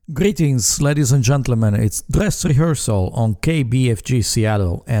Greetings, ladies and gentlemen. It's Dress Rehearsal on KBFG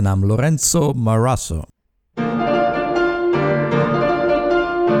Seattle, and I'm Lorenzo Marasso.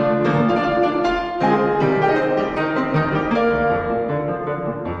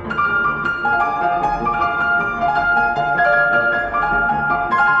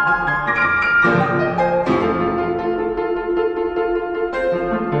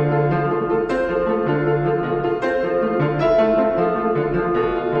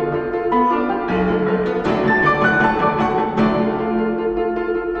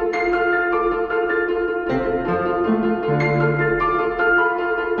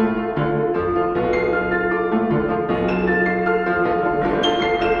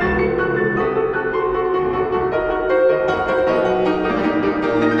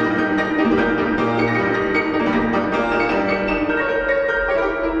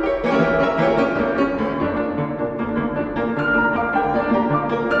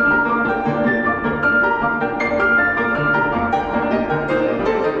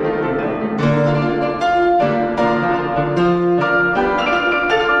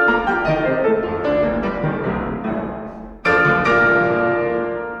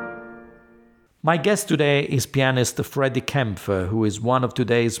 My guest today is pianist Freddy Kempf, who is one of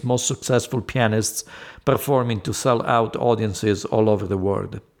today's most successful pianists, performing to sell-out audiences all over the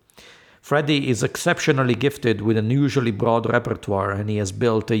world. Freddy is exceptionally gifted with an unusually broad repertoire, and he has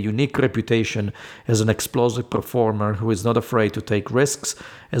built a unique reputation as an explosive performer who is not afraid to take risks,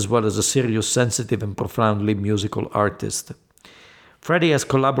 as well as a serious, sensitive, and profoundly musical artist. Freddy has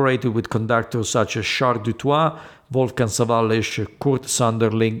collaborated with conductors such as Charles Dutoit, Wolfgang Sawallisch, Kurt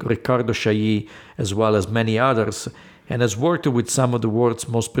Sanderling, Riccardo Chailly, as well as many others, and has worked with some of the world's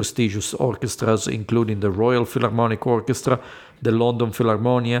most prestigious orchestras, including the Royal Philharmonic Orchestra, the London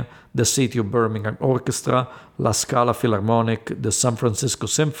Philharmonia, the City of Birmingham Orchestra, La Scala Philharmonic, the San Francisco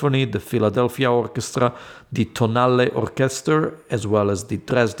Symphony, the Philadelphia Orchestra, the Tonale Orchestra, as well as the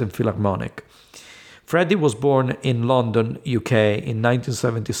Dresden Philharmonic. Freddy was born in London, UK in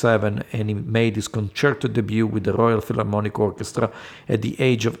 1977, and he made his concerto debut with the Royal Philharmonic Orchestra at the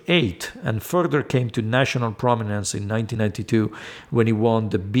age of 8, and further came to national prominence in 1992 when he won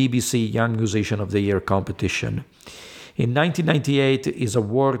the BBC Young Musician of the Year competition. In 1998, his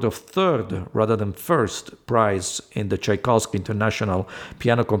award of third rather than first prize in the Tchaikovsky International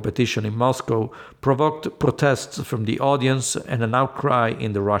Piano Competition in Moscow provoked protests from the audience and an outcry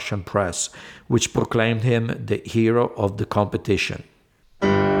in the Russian press, which proclaimed him the hero of the competition.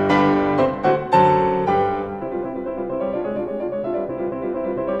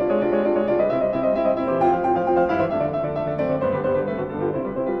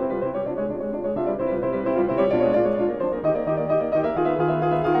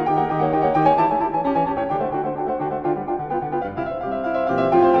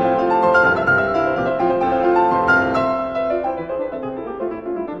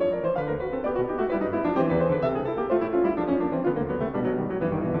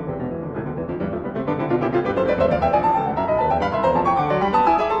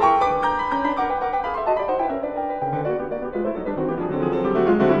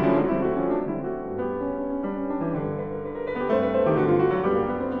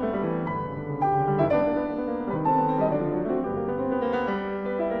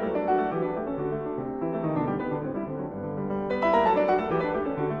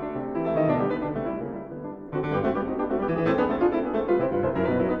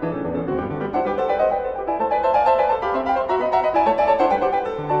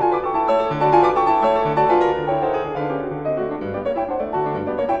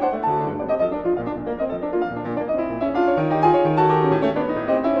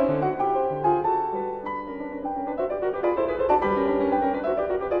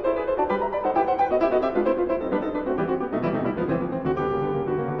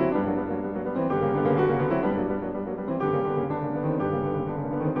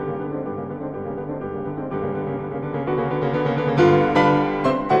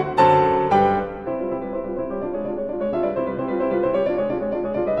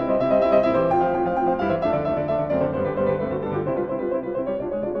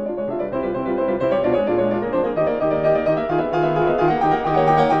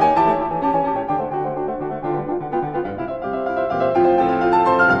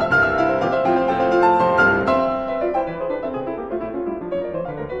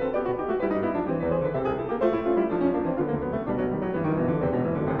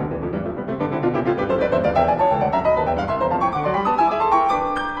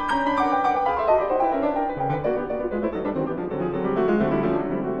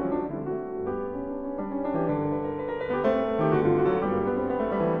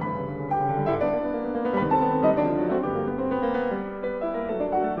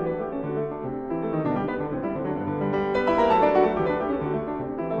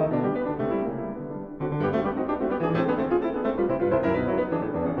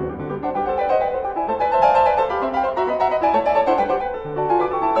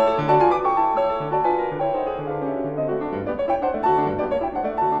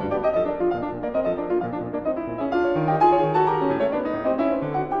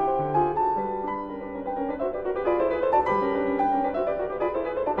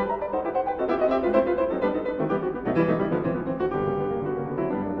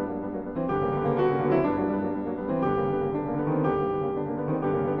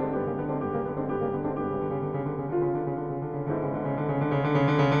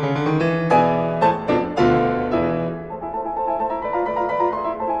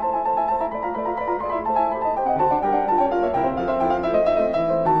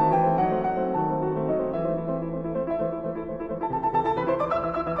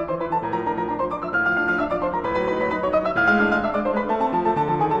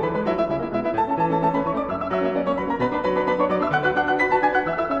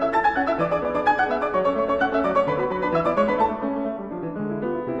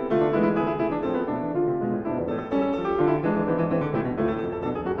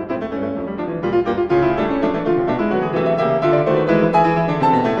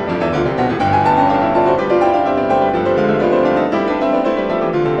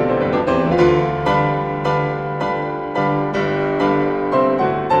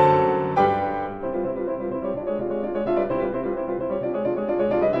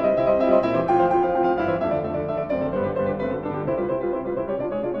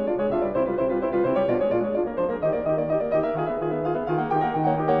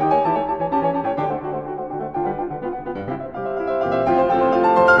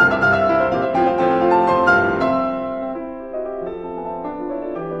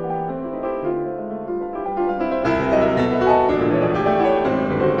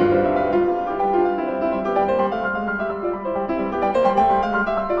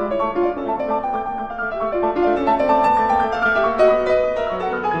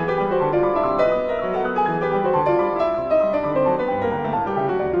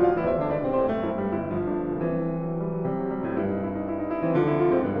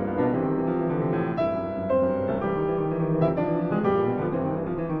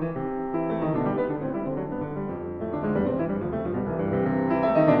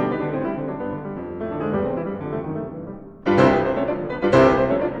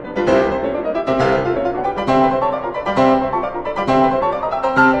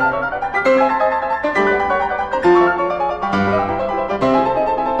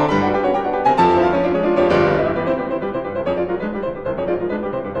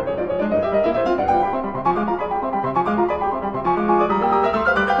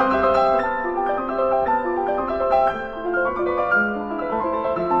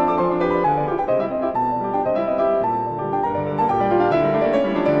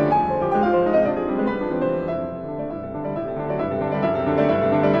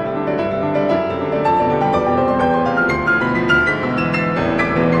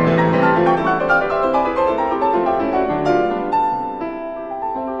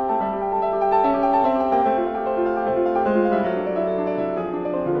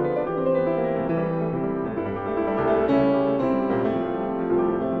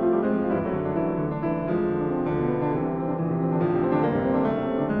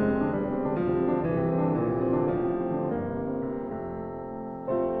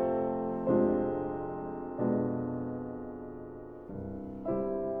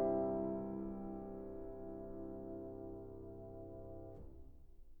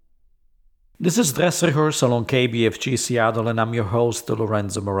 This is Dress Rehearsal on KBFG Seattle, and I'm your host,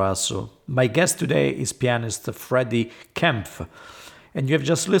 Lorenzo Morasso. My guest today is pianist Freddy Kempf, and you have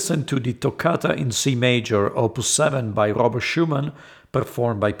just listened to the Toccata in C major, Opus 7 by Robert Schumann,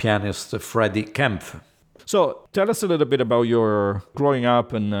 performed by pianist Freddy Kempf. So, tell us a little bit about your growing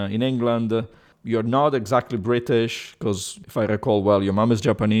up in England. You're not exactly British, because if I recall well, your mom is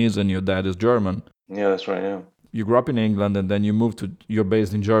Japanese and your dad is German. Yeah, that's right, yeah. You grew up in England and then you're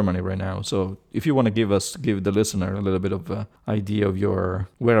based in Germany right now. So if you want to give the listener a little bit of an idea of your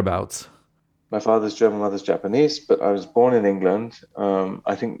whereabouts. My father's German, mother's Japanese, but I was born in England.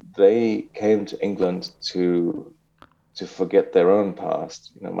 I think they came to England to forget their own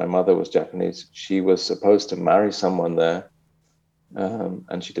past. You know, my mother was Japanese. She was supposed to marry someone there,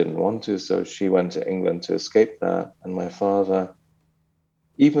 and she didn't want to, so she went to England to escape that. And my father,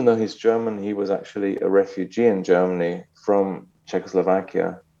 even though he's German, he was actually a refugee in Germany from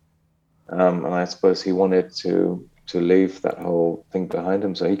Czechoslovakia. And I suppose he wanted to leave that whole thing behind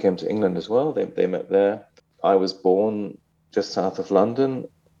him. So he came to England as well. They met there. I was born just south of London.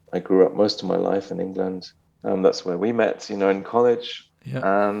 I grew up most of my life in England. That's where we met, in college. Yeah.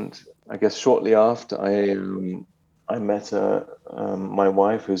 And I guess shortly after, I met my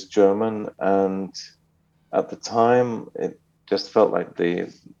wife, who's German, and at the time it just felt like the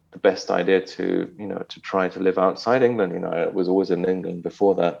best idea to try to live outside England. I was always in England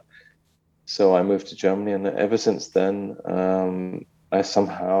before that. So I moved to Germany, and ever since then, I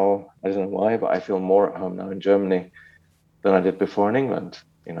somehow, I don't know why, but I feel more at home now in Germany than I did before in England.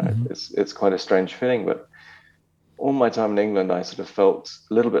 It's quite a strange feeling, but all my time in England, I sort of felt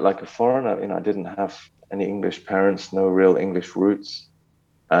a little bit like a foreigner. I didn't have any English parents, no real English roots.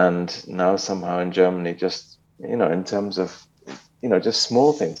 And now somehow in Germany, just, in terms of, just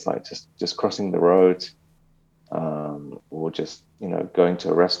small things like just crossing the road, or just, going to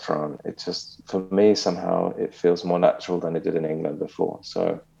a restaurant. It just, for me, somehow it feels more natural than it did in England before.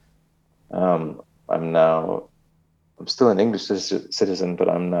 So I'm still an English citizen, but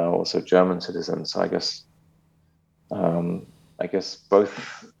I'm now also German citizen. So I guess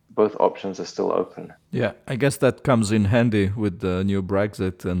both options are still open. Yeah, I guess that comes in handy with the new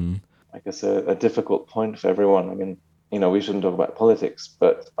Brexit and I guess a difficult point for everyone. I mean, we shouldn't talk about politics,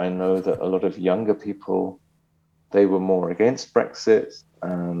 but I know that a lot of younger people, they were more against Brexit.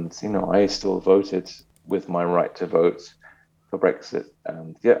 And, I still voted with my right to vote for Brexit.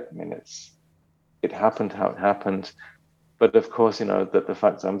 And yeah, I mean, it happened how it happened. But of course, that the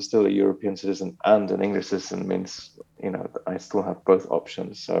fact I'm still a European citizen and an English citizen means, I still have both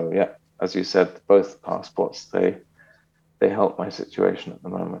options. So yeah, as you said, both passports, they help my situation at the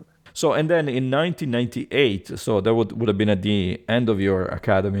moment. So, and then in 1998, so that would have been at the end of your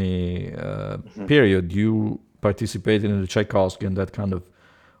academy period, you participated in the Tchaikovsky, and that kind of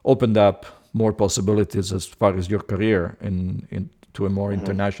opened up more possibilities as far as your career to a more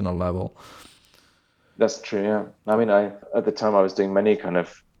international level. That's true, yeah. I mean, at the time I was doing many kind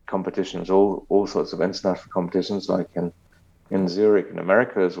of competitions, all sorts of international competitions, like in Zurich, in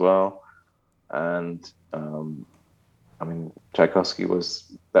America as well. And I mean, Tchaikovsky was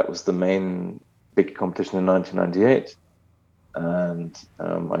the main big competition in 1998, and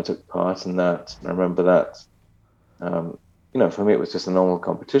I took part in that. I remember that. For me, it was just a normal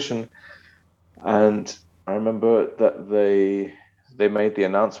competition, and I remember that they made the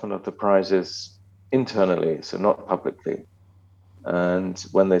announcement of the prizes internally, so not publicly. And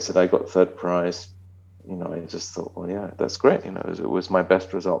when they said I got third prize, I just thought, well, yeah, that's great. It was my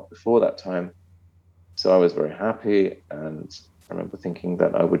best result before that time. So I was very happy, and I remember thinking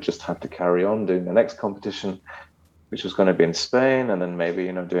that I would just have to carry on doing the next competition, which was going to be in Spain, and then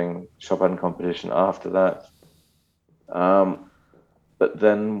maybe, doing Chopin competition after that. But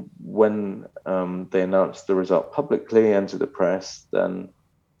then when they announced the result publicly and to the press, then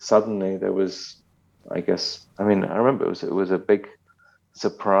suddenly there was, I remember it was a big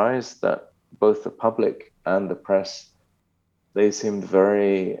surprise that both the public and the press, they seemed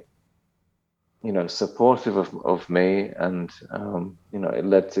very, supportive of me, and it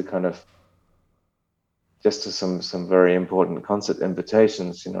led to kind of just to some very important concert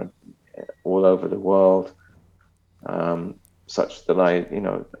invitations, all over the world, such that I,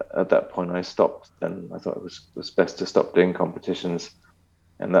 at that point I stopped. Then I thought it was best to stop doing competitions,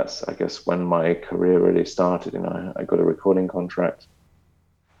 and that's, I guess, when my career really started. I got a recording contract,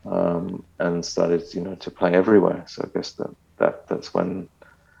 and started, to play everywhere. So I guess that's when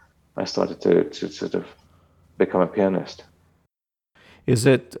I started to sort of become a pianist. Is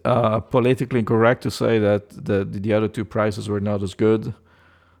it politically correct to say that the other two prizes were not as good,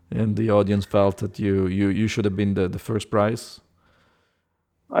 and the audience felt that you should have been the first prize?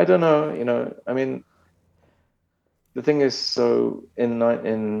 I don't know, I mean, the thing is, so in what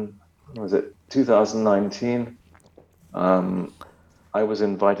was it 2019, I was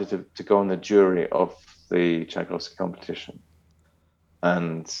invited to go on the jury of the Tchaikovsky competition,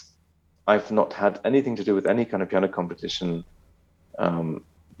 and I've not had anything to do with any kind of piano competition um,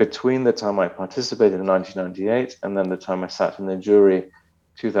 between the time I participated in 1998 and then the time I sat in the jury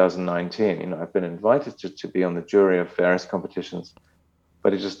 2019. I've been invited to be on the jury of various competitions,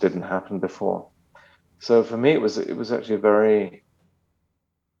 but it just didn't happen before. So for me, it was actually a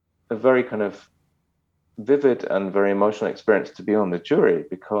very kind of vivid and very emotional experience to be on the jury,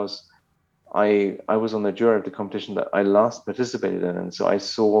 because I was on the jury of the competition that I last participated in, and so I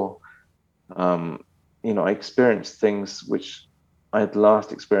saw, I experienced things which I had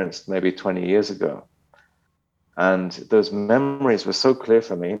last experienced maybe 20 years ago, and those memories were so clear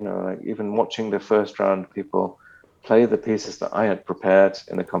for me. Like even watching the first round people play the pieces that I had prepared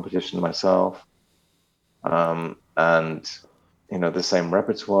in the competition myself, and the same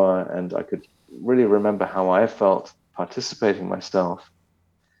repertoire, and I could really remember how I felt participating myself.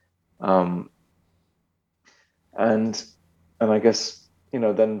 Um, and and I guess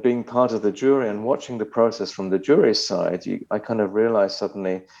then being part of the jury and watching the process from the jury's side, I kind of realized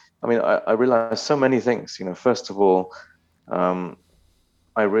suddenly. I mean, I realized so many things. First of all, um,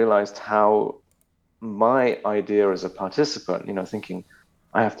 I realized how my idea as a participant, thinking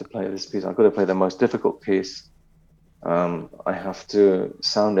I have to play this piece, I've got to play the most difficult piece. I have to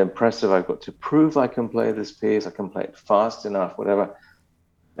sound impressive. I've got to prove I can play this piece. I can play it fast enough, whatever.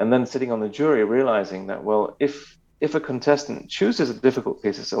 And then sitting on the jury, realizing that, well, if a contestant chooses a difficult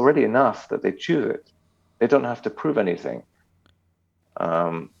piece, it's already enough that they choose it. They don't have to prove anything.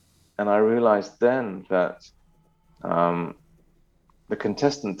 And I realized then that the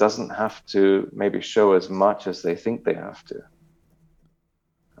contestant doesn't have to maybe show as much as they think they have to.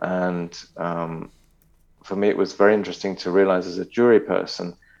 And for me, it was very interesting to realize as a jury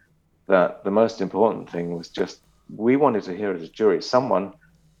person that the most important thing was just we wanted to hear as a jury someone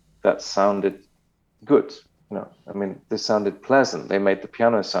that sounded good. I mean, they sounded pleasant. They made the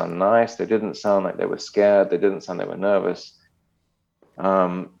piano sound nice. They didn't sound like they were scared. They didn't sound like they were nervous.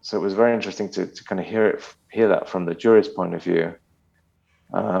 So it was very interesting to kind of hear that from the jury's point of view,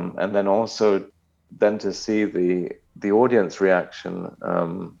 and then also then to see the audience reaction,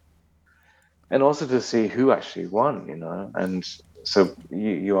 and also to see who actually won. And so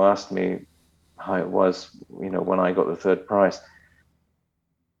you asked me how it was, when I got the third prize.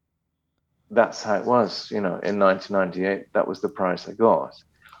 That's how it was, in 1998. That was the prize I got.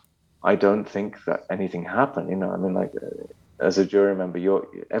 I don't think that anything happened. I mean, like as a jury member,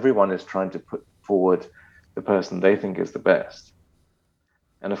 everyone is trying to put forward the person they think is the best,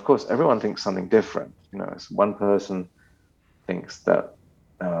 and of course, everyone thinks something different. As one person thinks that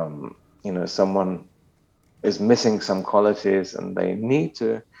someone is missing some qualities and they need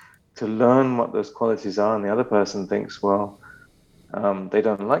to learn what those qualities are, and the other person thinks, well, they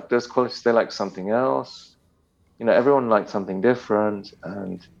don't like those qualities, they like something else. Everyone liked something different,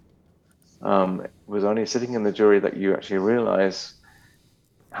 and it was only sitting in the jury that you actually realize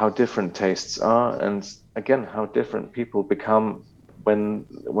how different tastes are, and again, how different people become when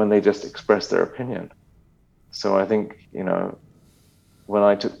they just express their opinion. So I think, when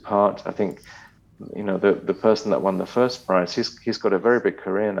I took part, I think, the person that won the first prize, he's got a very big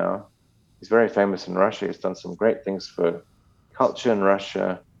career now. He's very famous in Russia. He's done some great things for culture in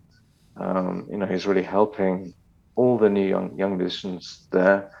Russia. He's really helping all the new young musicians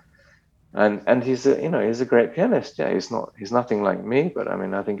there. And he's a great pianist. Yeah, he's nothing like me, but I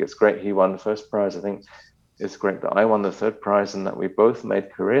mean, I think it's great he won the first prize. I think it's great that I won the third prize and that we both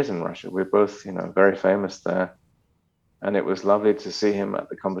made careers in Russia. We're both, very famous there. And it was lovely to see him at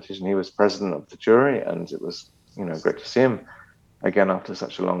the competition. He was president of the jury, and it was, great to see him again after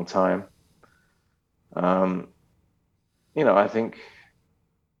such a long time. I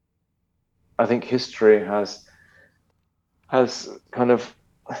think history has kind of,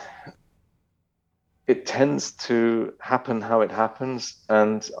 it tends to happen how it happens,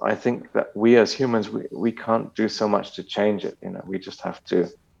 and I think that we as humans, we can't do so much to change it. We just have to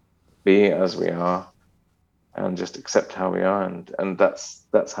be as we are and just accept how we are, and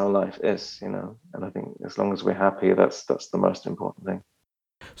that's how life is. And I think as long as we're happy, that's the most important thing.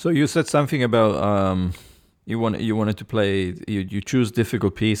 So you said something about you wanted to play, you choose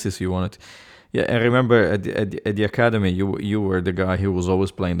difficult pieces. You wanted, yeah. I remember at the academy, you were the guy who was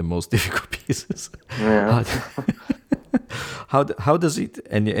always playing the most difficult pieces. Yeah. How does it,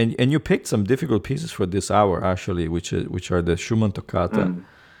 and you picked some difficult pieces for this hour actually, which are the Schumann Toccata,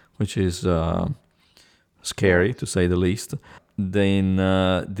 which is scary to say the least. then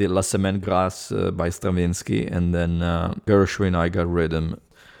the La Semaine Grasse by Stravinsky, and then Gershwin, I Got Rhythm.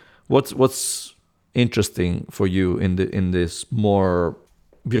 What's interesting for you in this more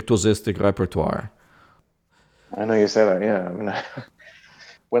virtuosistic repertoire? I know you say that, yeah. I mean,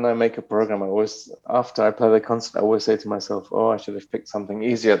 when I make a program, after I play the concert, I always say to myself, "Oh, I should have picked something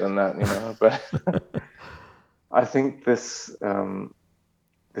easier than that," you know. But I think this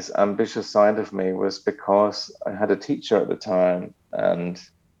ambitious side of me was because I had a teacher at the time, and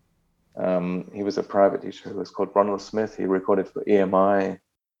he was a private teacher who was called Ronald Smith. He recorded for EMI,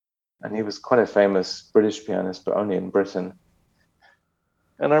 and he was quite a famous British pianist, but only in Britain.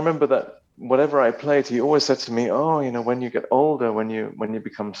 And I remember that whatever I played, he always said to me, "Oh, you know, when you get older, when you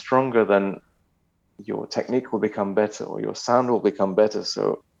become stronger, then your technique will become better, or your sound will become better."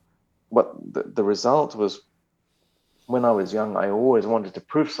 So, what the result was, when I was young, I always wanted to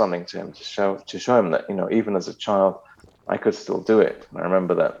prove something to him, to show him that, you know, even as a child, I could still do it. And I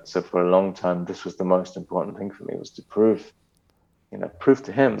remember that. So for a long time, this was the most important thing for me, was to prove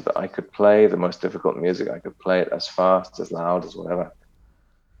to him that I could play the most difficult music. I could play it as fast, as loud, as whatever.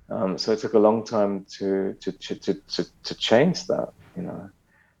 So it took a long time to change that, you know.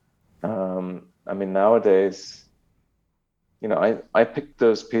 I mean, nowadays, you know, I picked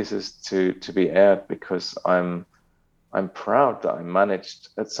those pieces to be aired because I'm proud that I managed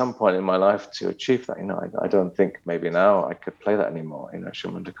at some point in my life to achieve that. You know, I don't think maybe now I could play that anymore. You know,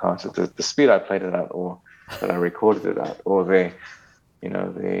 Schumann Toccata, the speed I played it at, or that I recorded it at, or the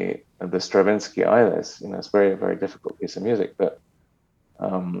Stravinsky either. It's very, very difficult piece of music. But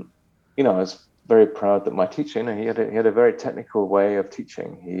you know, I was very proud that my teacher, you know, he had a very technical way of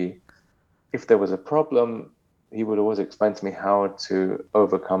teaching. If there was a problem, he would always explain to me how to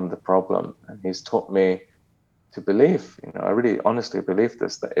overcome the problem, and he's taught me to believe, you know, I really honestly believe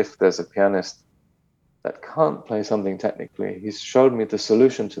this, that if there's a pianist that can't play something technically, he's showed me the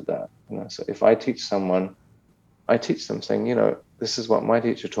solution to that. You know, so if I teach someone, I teach them saying, you know, this is what my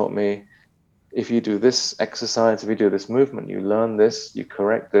teacher taught me. If you do this exercise, if you do this movement, you learn this, you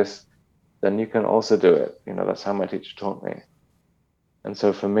correct this, then you can also do it. You know, that's how my teacher taught me. And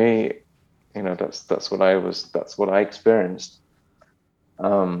so for me, you know, that's what I experienced.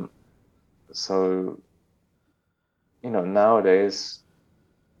 So, you know, nowadays,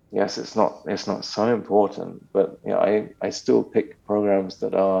 yes, it's not so important, but you know, I still pick programs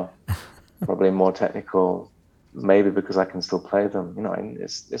that are probably more technical, maybe because I can still play them. You know, and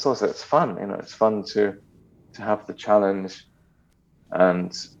it's also it's fun. You know, it's fun to have the challenge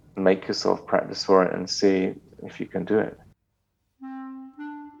and make yourself practice for it and see if you can do it.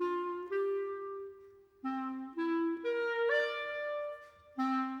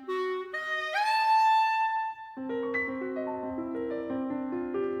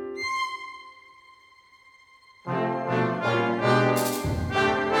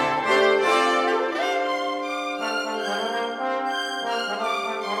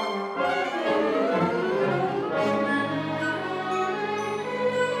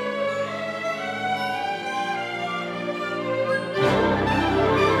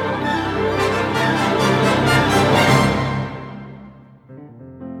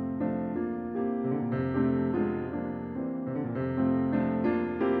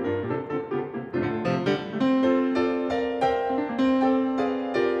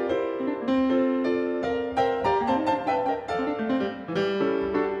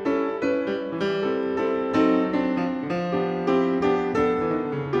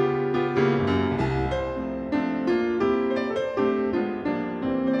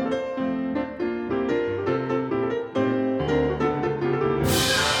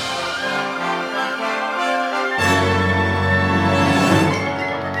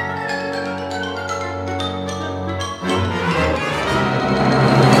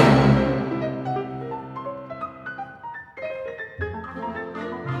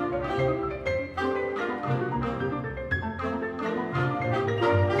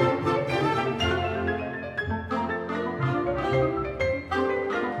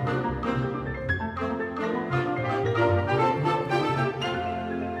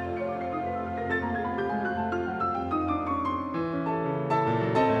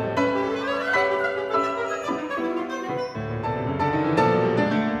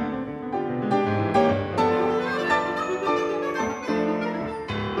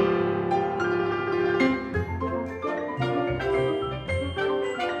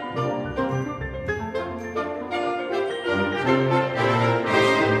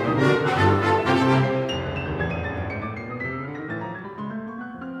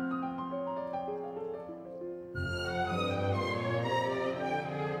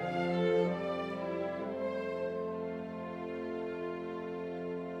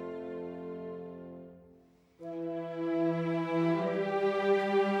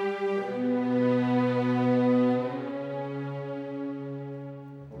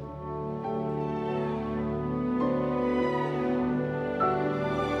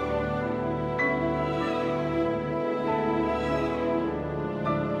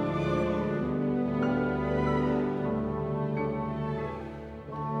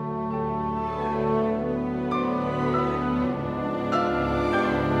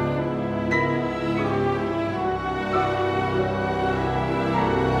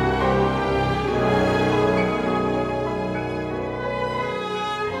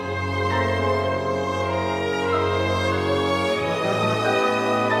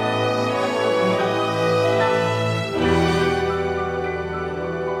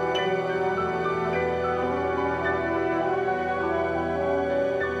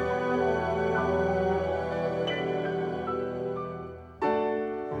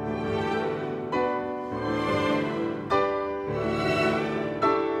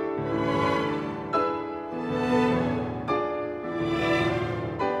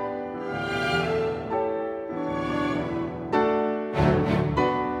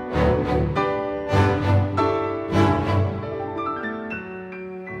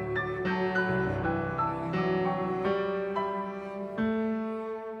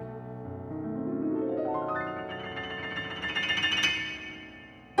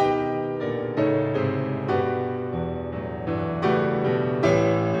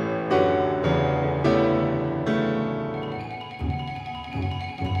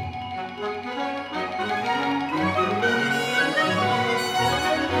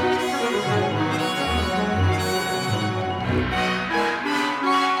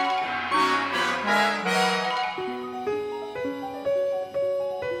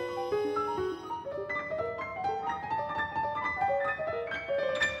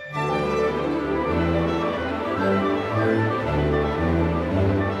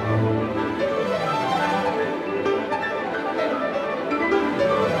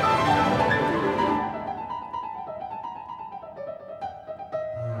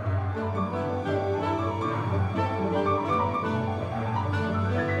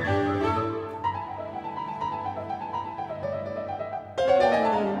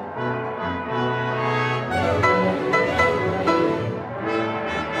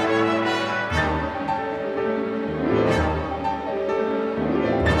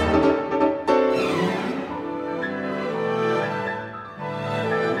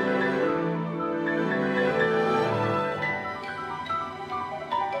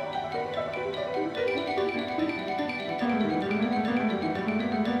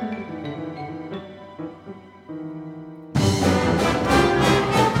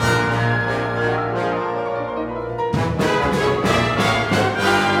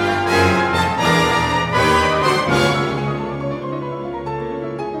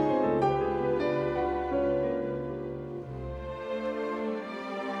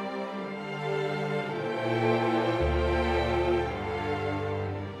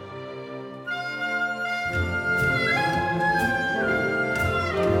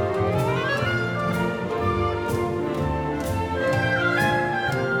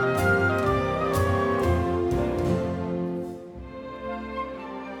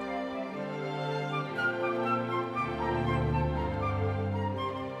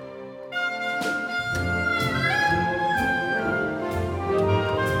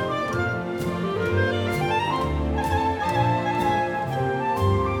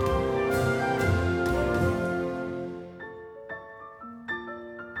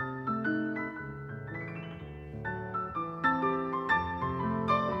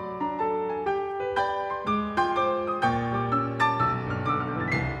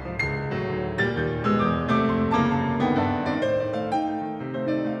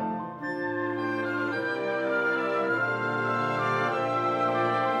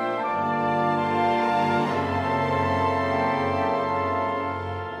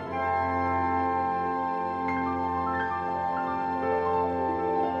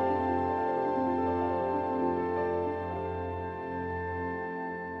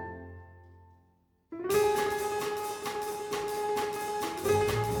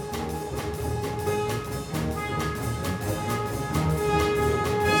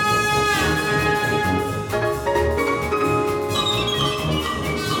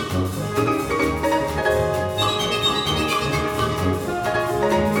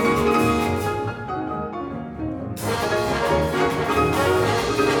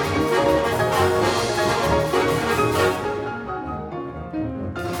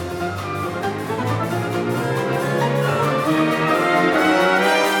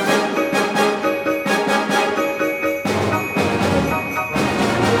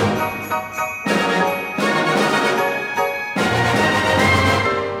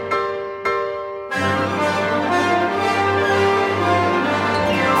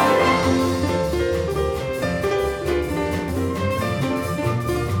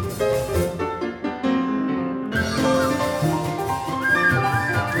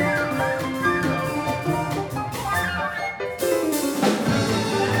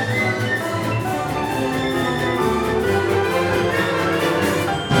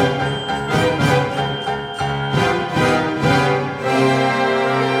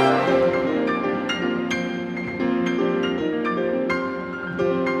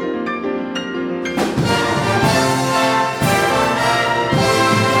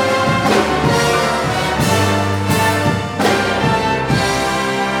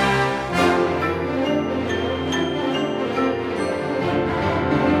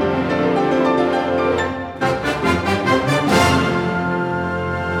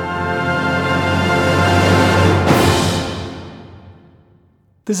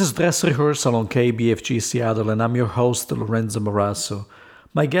 This is Dress Rehearsal on KBFG Seattle, and I'm your host, Lorenzo Morasso.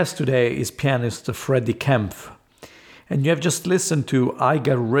 My guest today is pianist Freddy Kempf, and you have just listened to I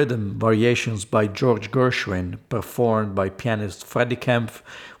Got Rhythm Variations by George Gershwin, performed by pianist Freddy Kempf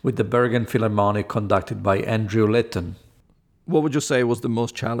with the Bergen Philharmonic, conducted by Andrew Litton. What would you say was the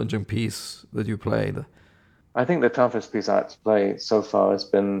most challenging piece that you played? I think the toughest piece I had to play so far has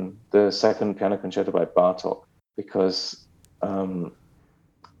been the second piano concerto by Bartók, because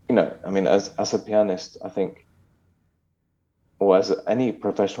as a pianist, I think, or as any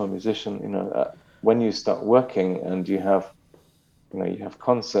professional musician, when you start working and you have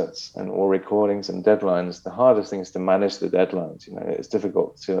concerts and or recordings and deadlines, the hardest thing is to manage the deadlines. It's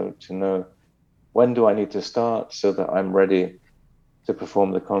difficult to know when do I need to start so that I'm ready to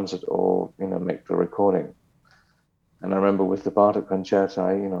perform the concert or make the recording. And I remember with the Bartók concerto,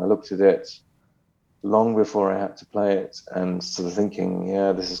 I looked at it long before I had to play it, and sort of thinking,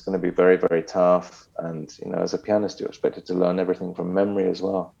 this is going to be very, very tough. And as a pianist, you're expected to learn everything from memory as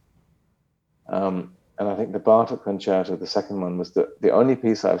well. And I think the Bartok concerto, the second one, was the only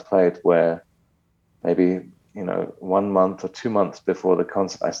piece I've played where maybe, 1 month or 2 months before the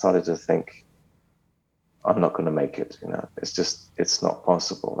concert, I started to think, I'm not going to make it. It's not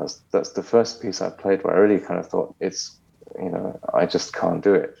possible. That's the first piece I played where I really kind of thought I just can't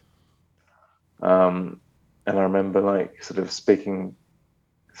do it. And I remember like sort of speaking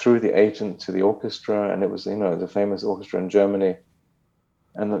through the agent to the orchestra, and it was, the famous orchestra in Germany.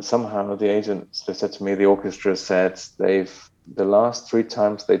 And that somehow the agent said to me, the orchestra said the last 3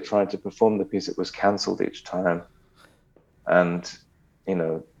 times they tried to perform the piece, it was cancelled each time. And,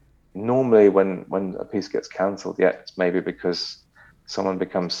 normally when a piece gets cancelled, it's maybe because someone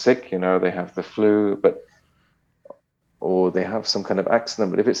becomes sick, they have the flu, or they have some kind of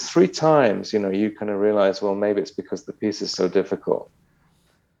accident. But if it's 3 times, you kind of realize, well, maybe it's because the piece is so difficult.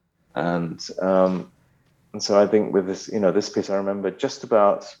 And so I think with this, this piece, I remember just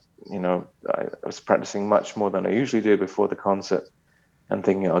about, I was practicing much more than I usually do before the concert, and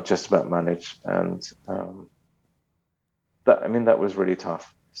thinking I'll just about manage. And that was really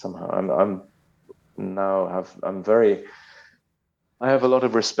tough. Somehow, I have a lot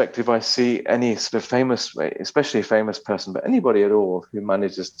of respect if I see any sort of famous, especially a famous person, but anybody at all who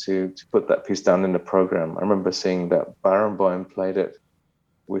manages to put that piece down in the program. I remember seeing that Barenboim played it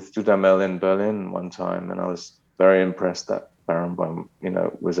with Dudamel in Berlin one time, and I was very impressed that Barenboim,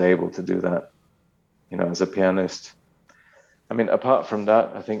 was able to do that, as a pianist. I mean, apart from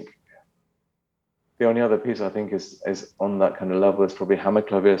that, I think the only other piece I think is on that kind of level is probably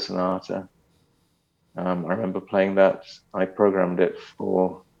Hammerklavier Sonata. I remember playing that. I programmed it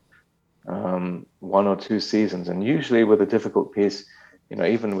for 1 or 2 seasons, and usually with a difficult piece,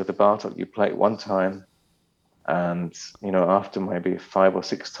 even with the Bartok, you play it one time, and after maybe 5 or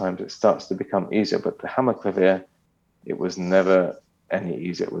 6 times, it starts to become easier. But the Hammerklavier, it was never any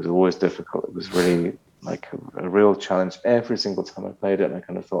easier. It was always difficult. It was really like a real challenge every single time I played it. And I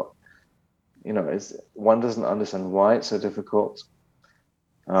kind of thought, one doesn't understand why it's so difficult.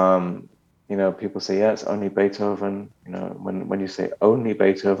 People say, yeah, it's only Beethoven. When you say only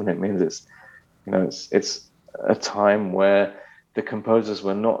Beethoven, it means it's a time where the composers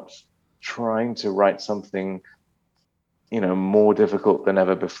were not trying to write something, more difficult than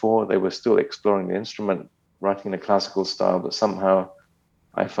ever before. They were still exploring the instrument, writing in a classical style, but somehow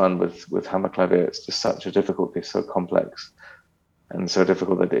I found with Hammerklavier, it's just such a difficult piece, so complex and so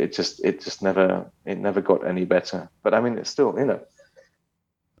difficult that it just never got any better. But I mean, it's still,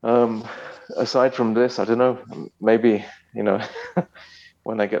 aside from this, I don't know, maybe,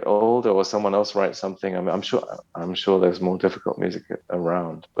 when I get older or someone else writes something, I mean, I'm sure there's more difficult music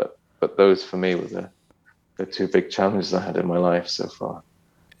around, but those for me were the 2 big challenges I had in my life so far.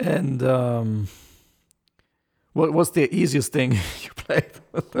 And what was the easiest thing you played?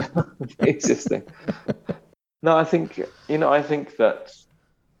 The easiest thing. No, I think that,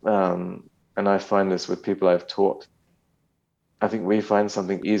 and I find this with people I've taught, I think we find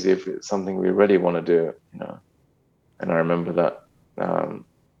something easy if it's something we really want to do, And I remember that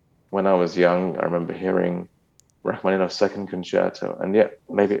when I was young, I remember hearing Rachmaninoff's Second Concerto, and yet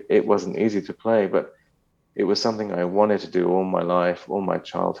maybe it wasn't easy to play, but it was something I wanted to do all my life, all my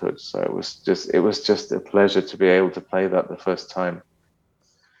childhood. So it was just a pleasure to be able to play that the first time.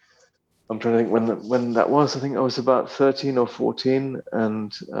 I'm trying to think when that was. I think I was about 13 or 14,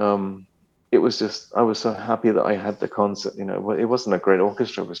 and it was just, I was so happy that I had the concert. It wasn't a great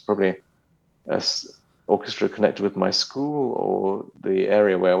orchestra. It was probably an orchestra connected with my school or the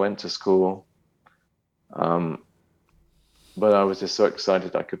area where I went to school. But I was just so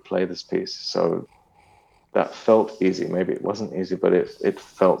excited I could play this piece. So that felt easy. Maybe it wasn't easy, but it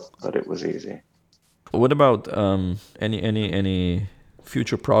felt that it was easy. What about any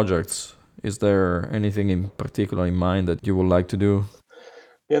future projects? Is there anything in particular in mind that you would like to do?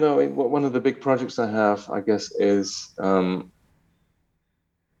 One of the big projects I have, I guess, is I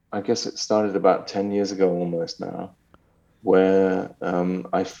guess it started about 10 years ago almost now, where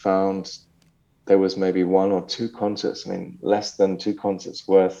I found there was maybe 1 or 2 concerts, I mean, less than 2 concerts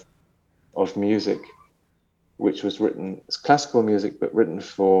worth of music, which was written, it's classical music, but written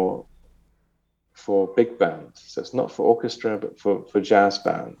for big bands. So it's not for orchestra, but for jazz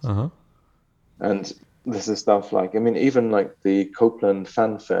bands. Uh-huh. And this is stuff like, I mean, even like the Copland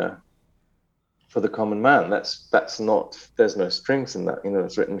fanfare for the common man, that's not, there's no strings in that.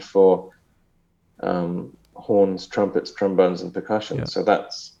 It's written for horns, trumpets, trombones, and percussion. Yeah. So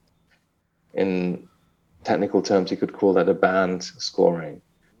that's, in technical terms, you could call that a band scoring.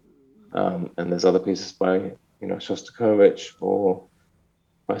 And there's other pieces by, Shostakovich or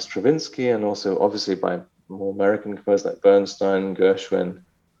by Stravinsky, and also obviously by more American composers like Bernstein, Gershwin,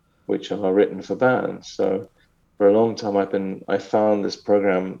 which are written for bands. So for a long time, I found this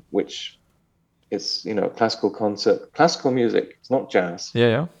program which it's, you know, classical music. It's not jazz.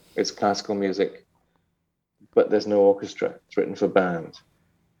 Yeah, yeah. It's classical music, but there's no orchestra. It's written for band.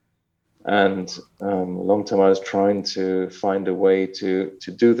 And a long time I was trying to find a way to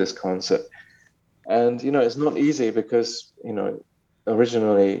do this concert. And, you know, it's not easy because, you know,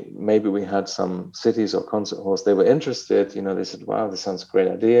 originally maybe we had some cities or concert halls, they were interested, you know, they said, wow, this sounds a great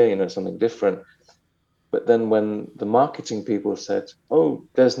idea, you know, something different. But then when the marketing people said, oh,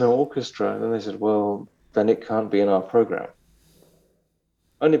 there's no orchestra, then they said, well, then it can't be in our program.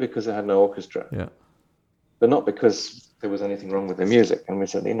 Only because it had no orchestra. Yeah. But not because there was anything wrong with the music. And we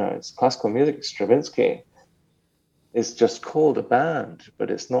said, you know, it's classical music, it's Stravinsky. It's just called a band, but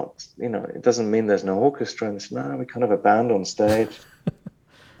it's not, you know, it doesn't mean there's no orchestra. And it's, no, we can't have a band on stage.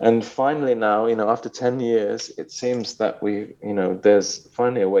 And finally now, you know, after 10 years, it seems that we, you know, there's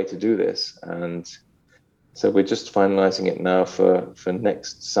finally a way to do this. And so we're just finalizing it now for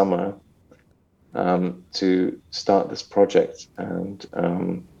next summer to start this project. And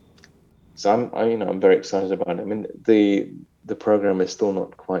so I'm very excited about it. I mean, the program is still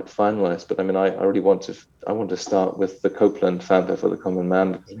not quite finalized, but I mean, I really want to start with the Copland Fanfare for the Common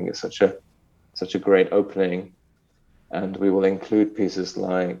Man because I think it's such a great opening, and we will include pieces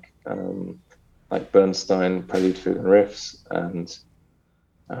like Bernstein Prelude, Fugue, and Riffs, and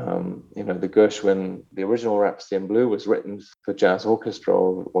you know, the Gershwin, the original Rhapsody in Blue was written for jazz orchestra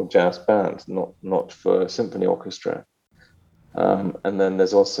or jazz band, not for symphony orchestra. And then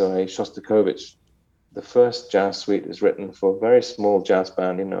there's also a Shostakovich. The first jazz suite is written for a very small jazz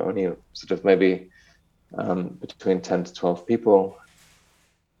band, you know, only sort of maybe between 10 to 12 people.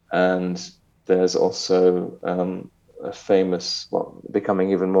 And there's also a famous, well,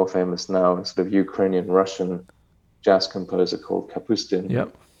 becoming even more famous now, sort of Ukrainian-Russian jazz composer called Kapustin.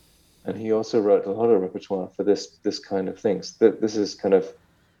 Yep. And he also wrote a lot of repertoire for this kind of things. This is kind of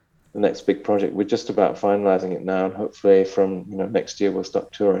the next big project. We're just about finalizing it now, and hopefully from, you know, next year we'll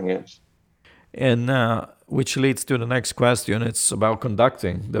start touring it. And which leads to the next question. It's about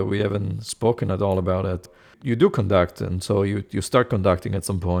conducting, that we haven't spoken at all about it. You do conduct, and so you start conducting at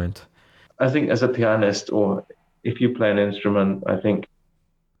some point. I think as a pianist, or if you play an instrument, I think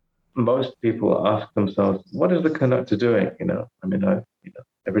most people ask themselves, what is the conductor doing? You know, I mean,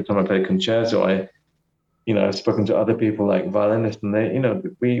 every time I play a concerto, I've spoken to other people like violinists, and they, you know,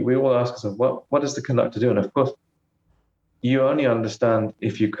 we all ask ourselves, what does the conductor do? And of course, you only understand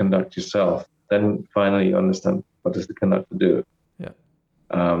if you conduct yourself. Then finally you understand, what does the conductor do? Yeah.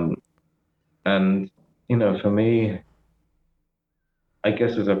 And, you know, for me, I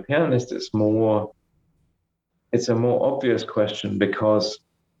guess as a pianist, it's a more obvious question because,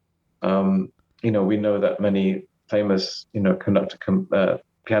 you know, we know that many famous, you know,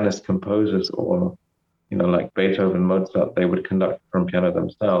 pianist composers, or, you know, like Beethoven, Mozart, they would conduct from piano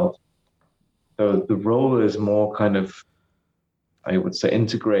themselves. So the role is more kind of, I would say,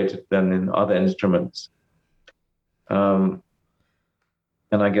 integrated than in other instruments. And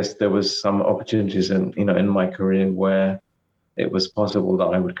I guess there was some opportunities in my career where it was possible that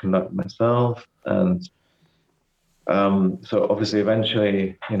I would conduct myself. And so obviously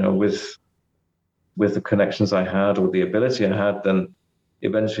eventually, you know, with the connections I had or the ability I had, then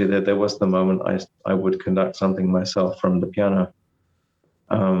eventually there was the moment I would conduct something myself from the piano.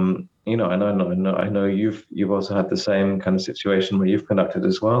 You know, and I know you've also had the same kind of situation where you've conducted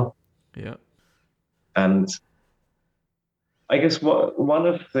as well. Yeah. And I guess one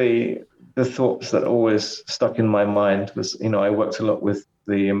of the thoughts that always stuck in my mind was, you know, I worked a lot with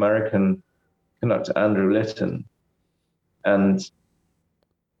the American conductor Andrew Litton, and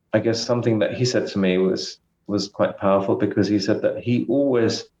I guess something that he said to me was quite powerful, because he said that he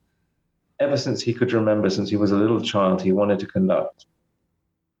always, ever since he could remember, since he was a little child, he wanted to conduct.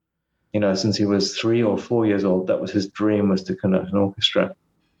 You know, since he was 3 or 4 years old, that was his dream, was to conduct an orchestra.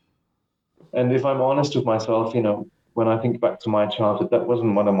 And if I'm honest with myself, you know, when I think back to my childhood, that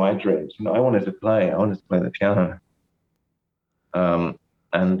wasn't one of my dreams. You know, I wanted to play the piano.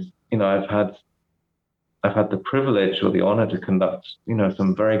 And, you know, I've had the privilege or the honor to conduct, you know,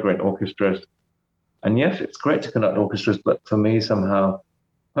 some very great orchestras. And yes, it's great to conduct orchestras, but for me, somehow,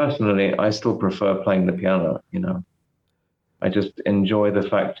 personally, I still prefer playing the piano, you know. I just enjoy the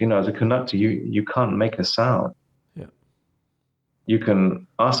fact, you know, as a conductor, you can't make a sound. Yeah. You can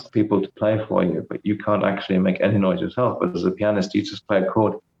ask people to play for you, but you can't actually make any noise yourself. But as a pianist, you just play a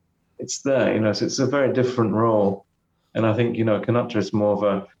chord. It's there, you know, so it's a very different role. And I think, you know, a conductor is more of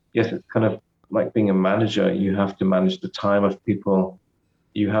a, yes, it's kind of like being a manager. You have to manage the time of people.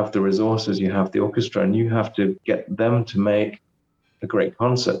 You have the resources, you have the orchestra, and you have to get them to make a great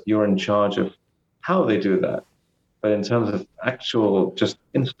concert. You're in charge of how they do that. But in terms of actual, just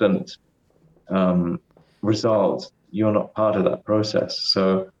instant results, you're not part of that process.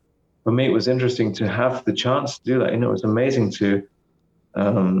 So for me, it was interesting to have the chance to do that. It was amazing to,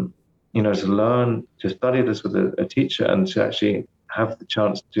 to learn, to study this with a teacher and to actually have the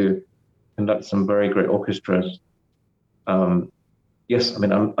chance to conduct some very great orchestras. Yes, I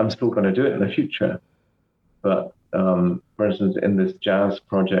mean, I'm still going to do it in the future. But for instance, in this jazz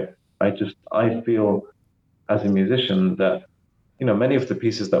project, I feel as a musician that, many of the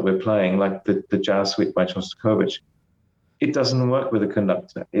pieces that we're playing, like the jazz suite by Shostakovich, it doesn't work with a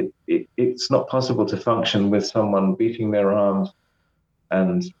conductor. It's not possible to function with someone beating their arms,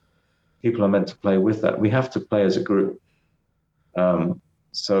 and people are meant to play with that. We have to play as a group.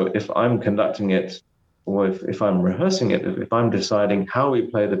 So if I'm conducting it, or if I'm rehearsing it, if I'm deciding how we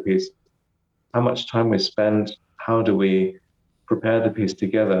play the piece, how much time we spend, how do we prepare the piece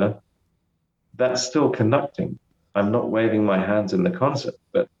together, that's still conducting. I'm not waving my hands in the concert,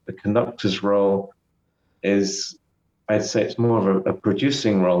 but the conductor's role is, I'd say it's more of a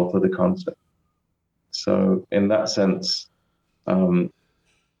producing role for the concert. So in that sense, I'm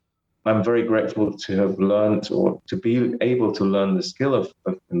very grateful to have learned or to be able to learn the skill of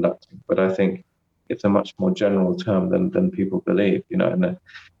conducting, but I think it's a much more general term than people believe, and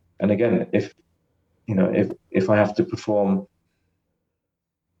again, if I have to perform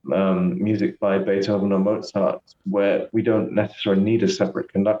music by Beethoven or Mozart, where we don't necessarily need a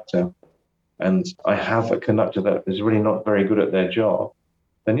separate conductor, and I have a conductor that is really not very good at their job,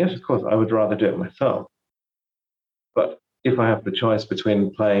 then yes, of course, I would rather do it myself. But if I have the choice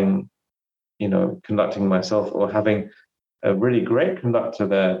between playing, conducting myself or having a really great conductor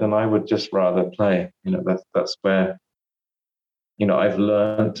there, then I would just rather play. That's where, I've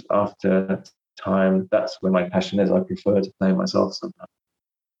learned after time, that's where my passion is. I prefer to play myself sometimes.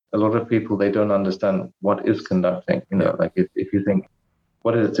 A lot of people, they don't understand what is conducting. Like if you think,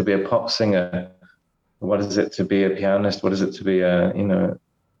 what is it to be a pop singer? What is it to be a pianist? What is it to be a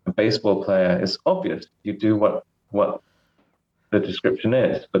baseball player? It's obvious. You do what the description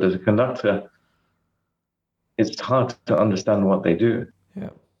is. But as a conductor, it's hard to understand what they do. Yeah.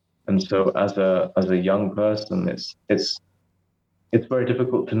 And so as a young person, it's very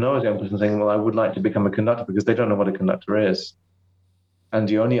difficult to know as a young person saying, well, I would like to become a conductor, because they don't know what a conductor is. And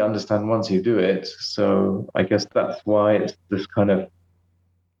you only understand once you do it. So I guess that's why it's this kind of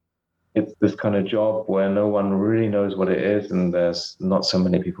job where no one really knows what it is, and there's not so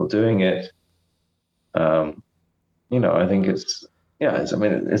many people doing it. I think it's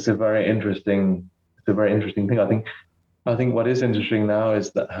a very interesting thing. I think what is interesting now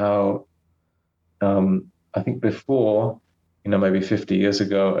is that how, I think before, maybe 50 years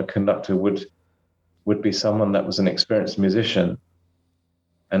ago, a conductor would be someone that was an experienced musician.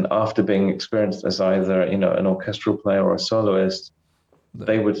 And after being experienced as either, an orchestral player or a soloist,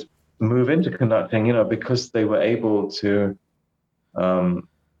 they would move into conducting, because they were able to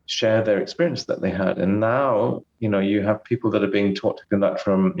share their experience that they had. And now, you have people that are being taught to conduct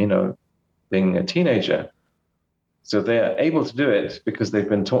from, being a teenager. So they are able to do it because they've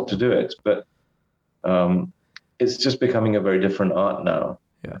been taught to do it. But it's just becoming a very different art now,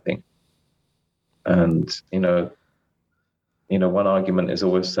 I think. And, one argument is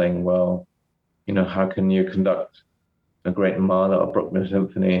always saying, well, how can you conduct a great Mahler or Bruckner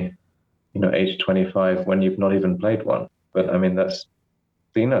symphony, age 25 when you've not even played one? But I mean, that's,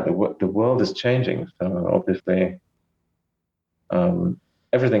 the world is changing. So obviously,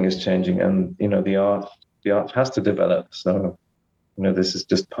 everything is changing, and, the art has to develop. So, this is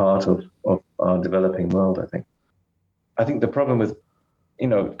just part of our developing world, I think. I think the problem with,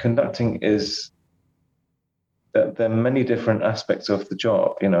 conducting is that there are many different aspects of the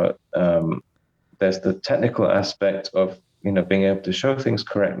job. There's the technical aspect of, being able to show things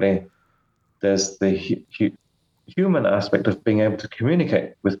correctly. There's the human aspect of being able to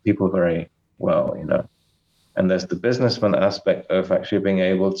communicate with people very well, and there's the businessman aspect of actually being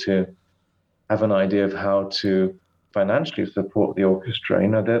able to have an idea of how to financially support the orchestra.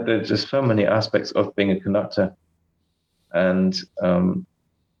 There's just so many aspects of being a conductor. And I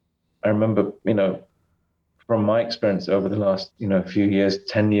remember, from my experience over the last, few years,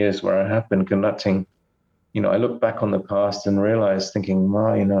 10 years where I have been conducting, I look back on the past and realize, thinking,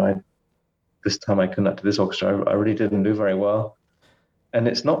 wow, this time I conducted this orchestra, I really didn't do very well. And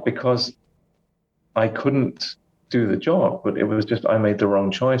it's not because I couldn't do the job, but it was just I made the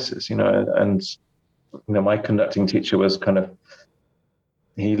wrong choices, and my conducting teacher was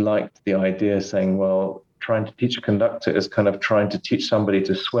he liked the idea, saying, well, trying to teach a conductor is kind of trying to teach somebody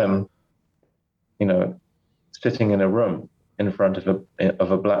to swim, sitting in a room in front of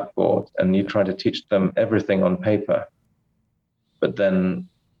a blackboard and you try to teach them everything on paper, but then,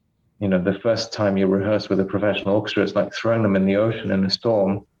 the first time you rehearse with a professional orchestra, it's like throwing them in the ocean in a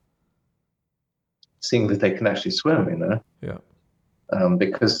storm, seeing that they can actually swim, Yeah.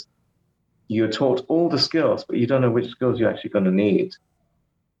 Because you're taught all the skills, but you don't know which skills you're actually going to need.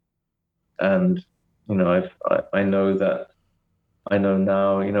 And, I know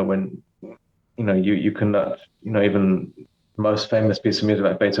now, when, you conduct, even the most famous piece of music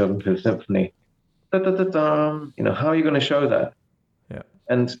like Beethoven's Fifth Symphony, da, da, da, da, how are you going to show that? Yeah.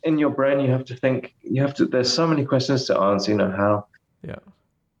 And in your brain, you have to think, there's so many questions to answer, how,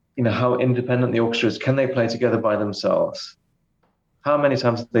 how independent the orchestra is. Can they play together by themselves? How many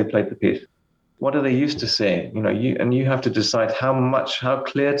times have they played the piece? What are they used to seeing? You have to decide how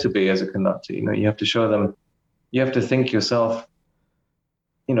clear to be as a conductor. You have to show them, you have to think yourself,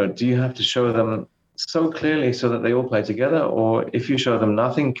 do you have to show them so clearly so that they all play together? Or if you show them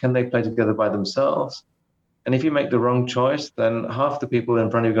nothing, can they play together by themselves? And if you make the wrong choice, then half the people in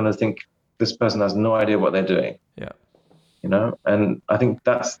front of you are going to think this person has no idea what they're doing. Yeah. And I think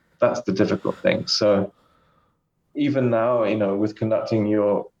that's the difficult thing. So even now, with conducting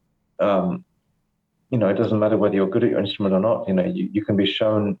it doesn't matter whether you're good at your instrument or not, you can be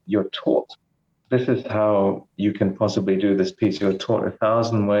shown, you're taught, this is how you can possibly do this piece. You're taught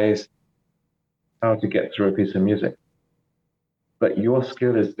 1,000 ways how to get through a piece of music. But your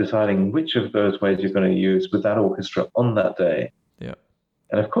skill is deciding which of those ways you're going to use with that orchestra on that day. Yeah.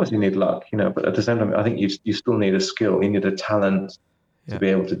 And of course you need luck, but at the same time, I think you still need a skill. You need a talent to be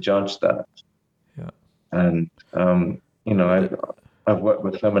able to judge that. Yeah. And, I've worked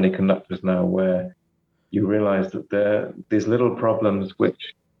with so many conductors now where you realize that there are these little problems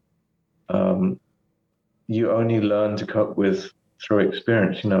which you only learn to cope with through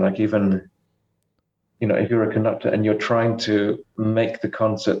experience, like even, if you're a conductor and you're trying to make the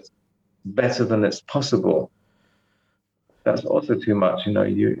concert better than it's possible, that's also too much.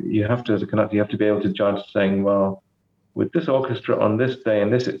 You have to, as a conductor, you have to be able to judge saying, well, with this orchestra on this day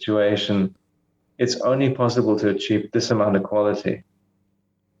in this situation, it's only possible to achieve this amount of quality.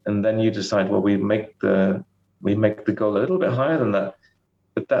 And then you decide, well, we make the goal a little bit higher than that,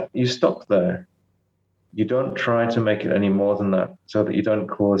 but that you stop there. You don't try to make it any more than that, so that you don't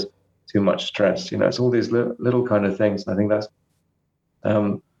cause too much stress. It's all these little kind of things. I think that's,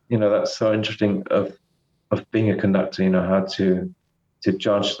 that's so interesting of being a conductor. How to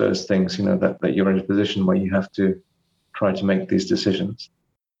judge those things. That you're in a position where you have to try to make these decisions.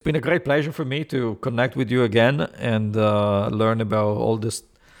 It's been a great pleasure for me to connect with you again and learn about all this,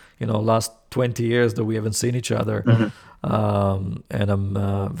 last 20 years that we haven't seen each other. Mm-hmm. And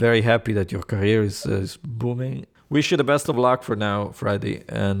I'm very happy that your career is booming. Wish you the best of luck for now, Freddy,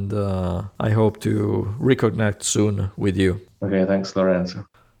 and I hope to reconnect soon with you. Okay, thanks, Lorenzo.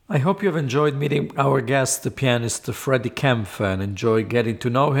 I hope you have enjoyed meeting our guest, the pianist Freddy Kempf, and enjoy getting to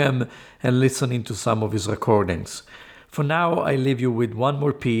know him and listening to some of his recordings. For now, I leave you with one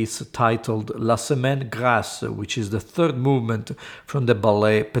more piece titled La Semaine Grasse, which is the third movement from the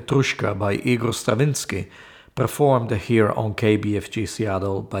ballet Petrushka by Igor Stravinsky, performed here on KBFG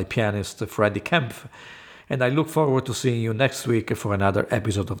Seattle by pianist Freddy Kempf. And I look forward to seeing you next week for another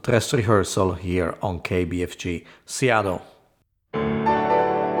episode of Dress Rehearsal here on KBFG Seattle.